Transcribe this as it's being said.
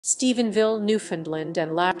Stephenville, Newfoundland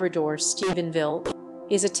and Labrador. Stephenville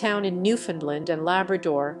is a town in Newfoundland and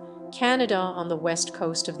Labrador, Canada, on the west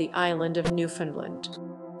coast of the island of Newfoundland.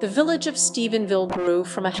 The village of Stephenville grew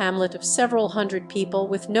from a hamlet of several hundred people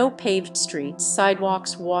with no paved streets,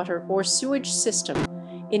 sidewalks, water, or sewage system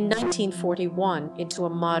in 1941 into a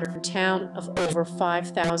modern town of over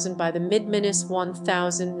 5,000 by the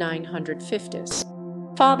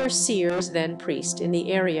mid-1950s. Father Sears, then priest in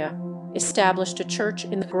the area, established a church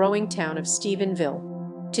in the growing town of Stephenville.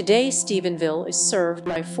 Today, Stephenville is served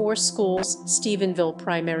by 4 schools: Stephenville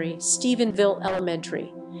Primary, Stephenville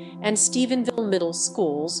Elementary, and Stephenville Middle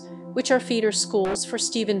Schools, which are feeder schools for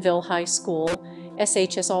Stephenville High School.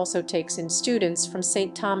 SHS also takes in students from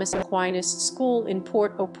St. Thomas Aquinas School in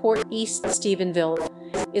Port-au-Port East Stephenville,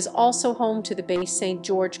 is also home to the Bay St.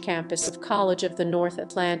 George campus of College of the North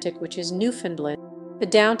Atlantic, which is Newfoundland. The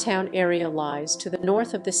downtown area lies to the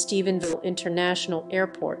north of the Stephenville International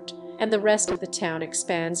Airport, and the rest of the town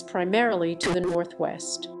expands primarily to the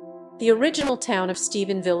northwest. The original town of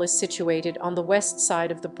Stephenville is situated on the west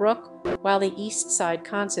side of the brook, while the east side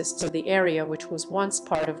consists of the area which was once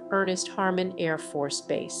part of Ernest Harmon Air Force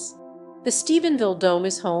Base. The Stephenville Dome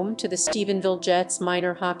is home to the Stephenville Jets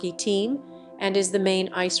minor hockey team and is the main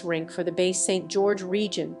ice rink for the Bay St. George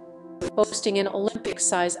region, boasting an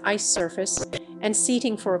Olympic-size ice surface and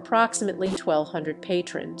seating for approximately 1,200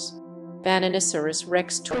 patrons. Bananasaurus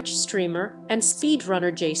Rex Twitch streamer and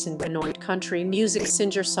speedrunner Jason Benoit, country music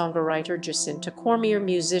singer-songwriter Jacinta Cormier,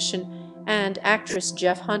 musician and actress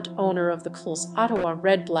Jeff Hunt, owner of the Clubs Ottawa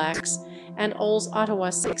RedBlacks and Ols Ottawa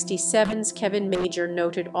 67's Kevin Major,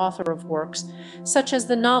 noted author of works such as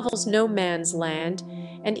the novels No Man's Land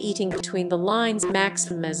and Eating Between the Lines.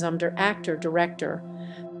 Maxim Mazumdar, actor, director.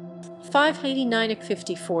 589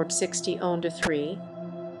 54 60 owned a 3